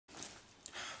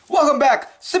Welcome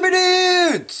back, Super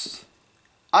Dudes!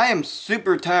 I am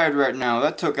super tired right now.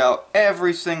 That took out that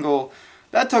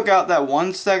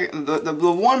 1 second, the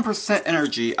 1%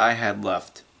 energy I had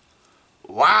left.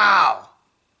 Wow!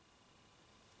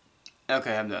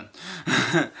 Okay, I'm done.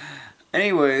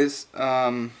 Anyways,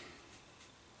 it's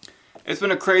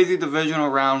been a crazy divisional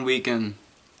round weekend.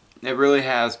 It really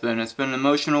has been. It's been an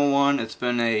emotional one. It's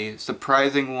been a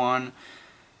surprising one.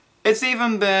 It's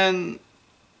even been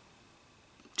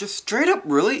just straight up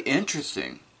really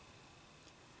interesting.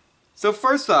 So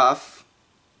first off,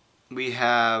 we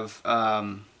have,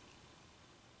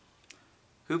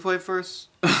 who played first?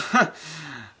 The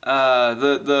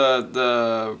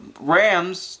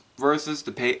Rams versus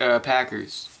the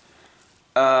Packers.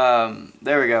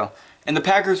 There we go. And the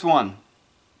Packers won.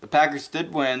 The Packers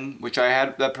did win, which I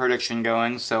had that prediction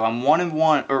going, so I'm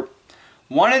 1-1, or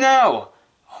 1-0. Oh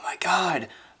my god.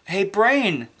 Hey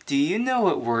brain, do you know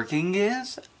what working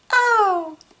is?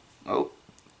 Oh. Oh.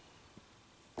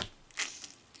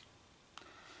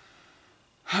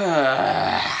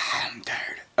 I'm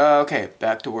tired. Okay,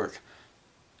 back to work.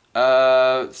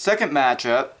 Second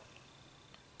matchup,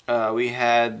 we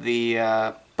had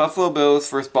the Buffalo Bills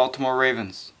versus Baltimore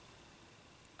Ravens.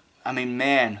 I mean,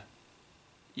 man,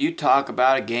 you talk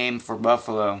about a game for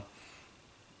Buffalo.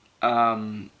 A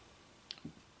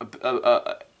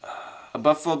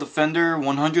Buffalo defender,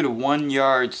 101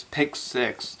 yards, pick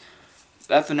 6.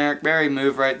 That's an Eric Berry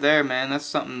move right there, man. That's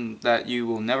something that you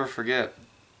will never forget.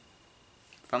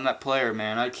 If I'm that player,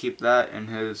 man, I'd keep that in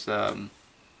his number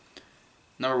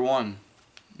one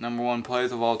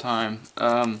plays of all time.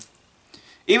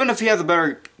 Even if he has a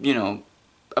better,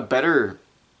 a better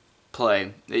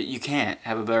play, you can't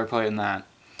have a better play than that.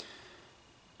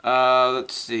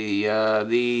 Let's see.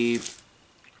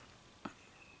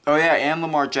 Oh yeah, and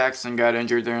Lamar Jackson got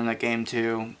injured during that game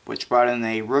too, which brought in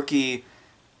a rookie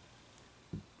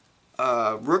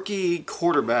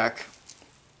quarterback,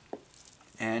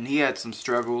 and he had some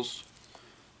struggles.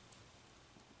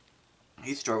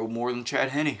 He struggled more than Chad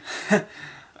Henne.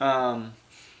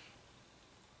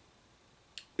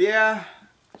 Yeah.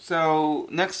 So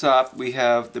next up, we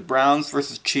have the Browns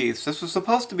versus Chiefs. This was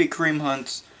supposed to be Kareem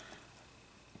Hunt's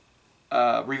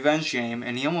revenge game,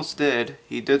 and he almost did.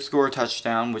 He did score a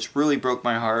touchdown, which really broke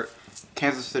my heart.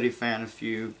 Kansas City fan, if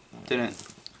you didn't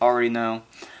already know.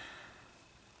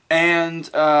 And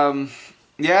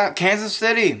yeah, Kansas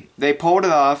City, they pulled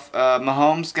it off.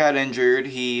 Mahomes got injured.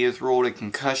 He is ruled a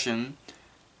concussion.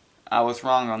 I was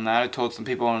wrong on that. I told some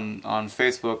people on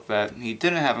Facebook that he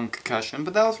didn't have a concussion,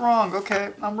 but that was wrong. Okay,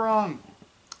 I'm wrong.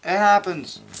 It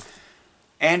happens.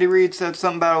 Andy Reid said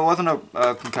something about it wasn't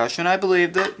a concussion. I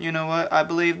believed it. You know what? I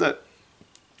believed it.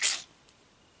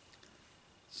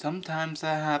 Sometimes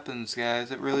that happens,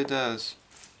 guys. It really does.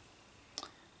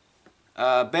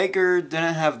 Baker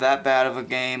didn't have that bad of a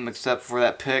game, except for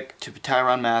that pick to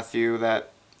Tyrann Mathieu that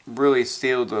really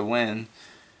sealed the win.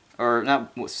 Or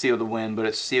not sealed the win, but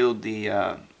it sealed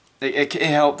the. It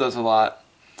helped us a lot.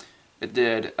 It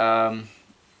did. Chad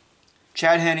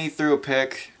Henne threw a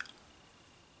pick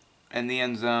in the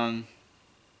end zone,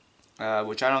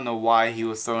 which I don't know why he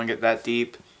was throwing it that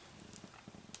deep.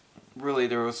 Really,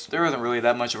 there wasn't really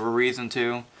that much of a reason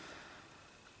to.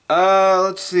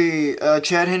 Let's see.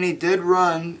 Chad Henne did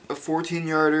run a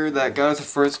 14-yarder that got us a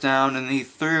first down, and he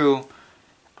threw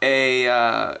a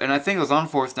and I think it was on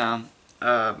fourth down.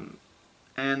 And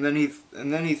then he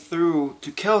threw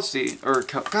to Kelsey, or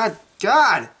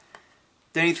God.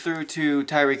 Then he threw to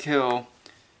Tyreek Hill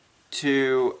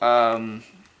to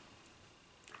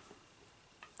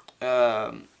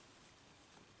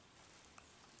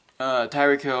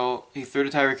Tyreek Hill. He threw to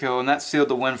Tyreek Hill, and that sealed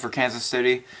the win for Kansas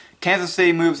City. Kansas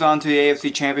City moves on to the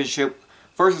AFC Championship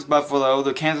versus Buffalo.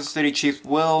 The Kansas City Chiefs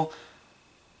will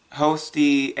host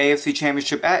the AFC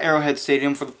Championship at Arrowhead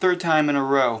Stadium for the 3rd time in a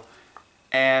row.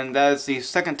 And that is the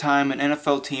 2nd time an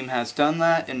NFL team has done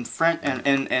that in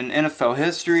NFL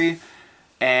history.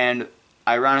 And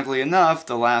ironically enough,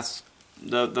 the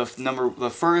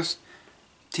first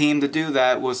team to do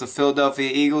that was the Philadelphia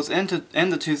Eagles in the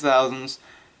 2000s,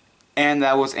 and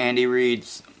that was Andy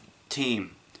Reid's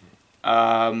team.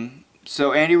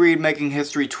 So Andy Reid making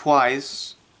history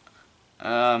twice.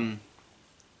 But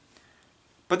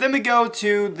then we go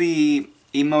to the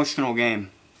emotional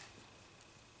game.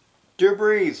 Drew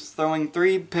Brees throwing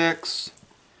 3 picks.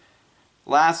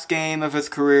 Last game of his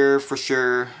career for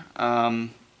sure.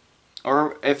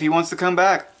 Or if he wants to come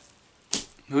back.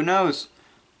 Who knows?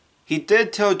 He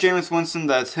did tell Jameis Winston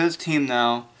that it's his team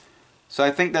now. So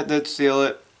I think that did seal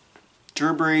it.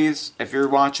 Drew Brees, if you're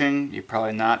watching, you're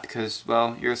probably not because,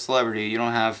 well, you're a celebrity. You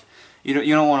don't have You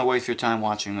don't want to waste your time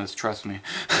watching this. Trust me.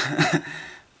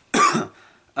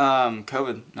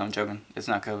 COVID. No, I'm joking. It's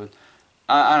not COVID.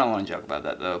 I don't want to joke about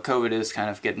that though. COVID is kind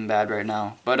of getting bad right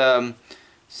now. But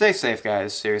stay safe,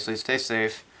 guys. Seriously, stay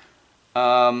safe.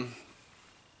 But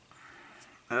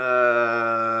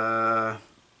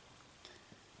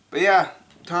yeah,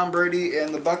 Tom Brady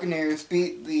and the Buccaneers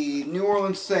beat the New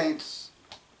Orleans Saints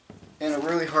in a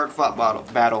really hard-fought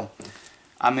battle.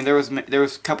 I mean, there was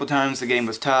a couple times the game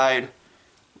was tied.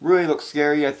 Really looked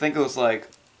scary. I think it was like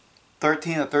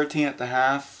 13-13 at the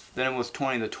half. Then it was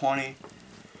 20-20.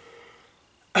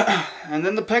 And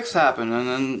then the picks happened, and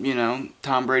then, you know,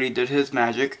 Tom Brady did his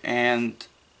magic, and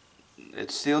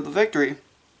it sealed the victory.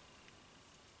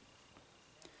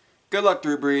 Good luck,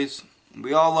 Drew Brees.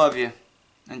 We all love you.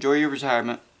 Enjoy your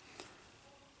retirement.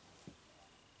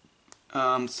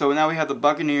 So now we have the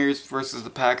Buccaneers versus the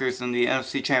Packers in the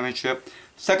NFC Championship.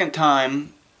 Second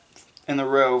time in a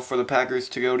row for the Packers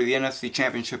to go to the NFC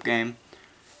Championship game.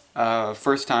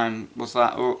 First time was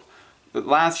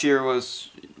last year was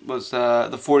the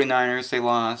 49ers. They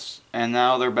lost, and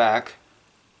now they're back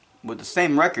with the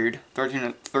same record,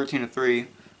 13-3,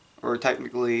 or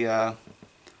technically,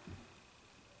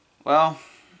 well,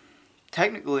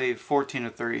 technically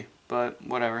 14-3, but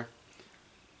whatever.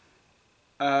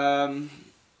 And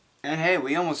hey,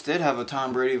 we almost did have a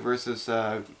Tom Brady versus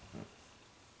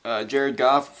Jared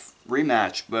Goff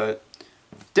rematch, but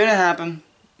didn't happen.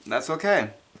 That's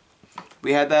okay.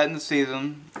 We had that in the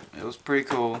season. It was pretty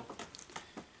cool.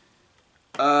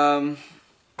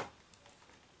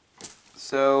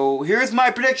 So here's my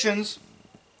predictions.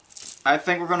 I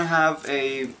think we're gonna have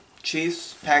a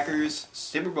Chiefs-Packers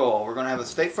Super Bowl. We're gonna have a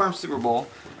State Farm Super Bowl.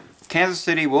 Kansas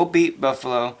City will beat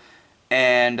Buffalo,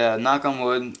 and knock on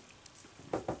wood.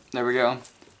 There we go.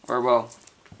 Or well,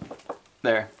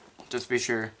 there. Just be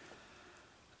sure.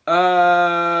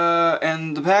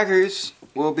 And the Packers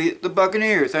will beat the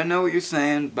Buccaneers. I know what you're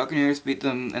saying. Buccaneers beat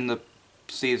them in the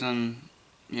season,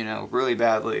 you know, really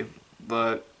badly.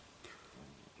 But,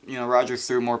 you know, Rodgers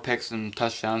threw more picks than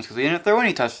touchdowns because he didn't throw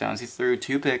any touchdowns. He threw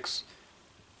 2 picks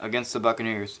against the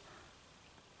Buccaneers.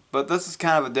 But this is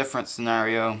kind of a different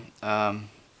scenario.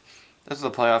 This is a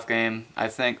playoff game. I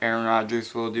think Aaron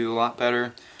Rodgers will do a lot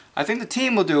better. I think the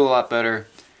team will do a lot better.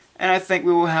 And I think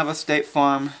we will have a State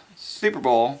Farm Super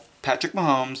Bowl. Patrick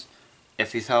Mahomes,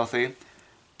 if he's healthy,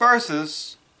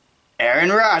 versus Aaron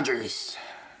Rodgers.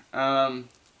 No,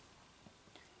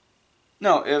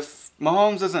 if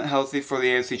Mahomes isn't healthy for the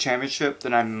AFC Championship,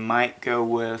 then I might go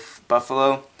with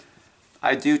Buffalo.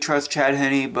 I do trust Chad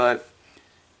Henne, but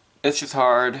it's just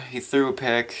hard. He threw a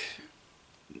pick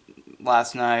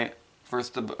last night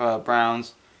versus the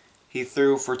Browns. He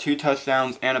threw for 2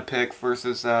 touchdowns and a pick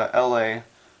versus LA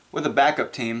with a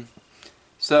backup team.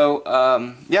 So,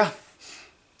 yeah,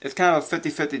 it's kind of a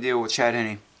 50-50 deal with Chad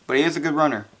Henne. But he is a good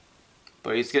runner.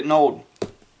 But he's getting old.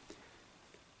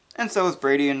 And so is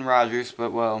Brady and Rodgers,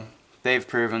 but, well, they've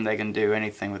proven they can do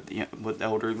anything with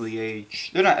elderly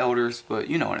age. They're not elders, but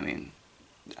you know what I mean.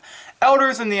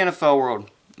 Elders in the NFL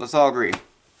world. Let's all agree.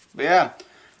 But, yeah,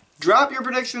 drop your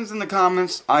predictions in the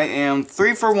comments. I am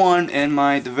 3 for 1 in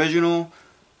my divisional.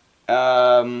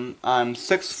 I'm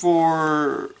 6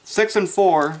 and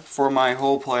 4 for my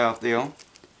whole playoff deal.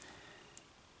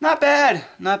 Not bad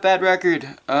record.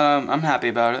 I'm happy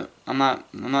about it. I'm not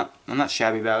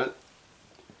shabby about it.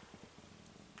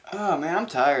 Oh man, I'm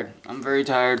tired. I'm very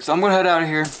tired. So I'm gonna head out of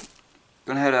here.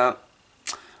 Gonna head out.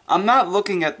 I'm not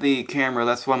looking at the camera.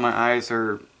 That's why my eyes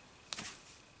are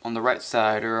on the right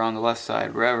side or on the left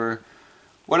side, wherever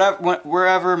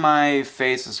my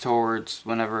face is towards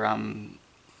whenever I'm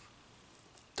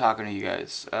talking to you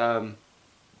guys.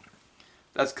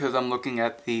 That's because I'm looking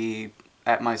at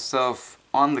myself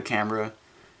on the camera.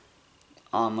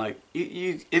 On like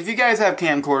if you guys have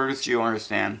camcorders, you'll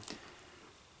understand,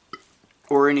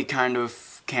 or any kind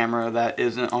of camera that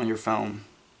isn't on your phone.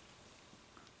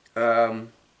 But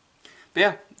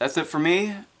yeah, that's it for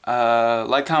me.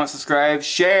 Like, comment, subscribe,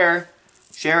 share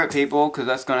it, people, because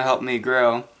that's gonna help me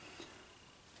grow.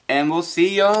 And we'll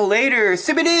see y'all later,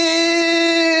 Sibby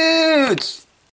Dudes!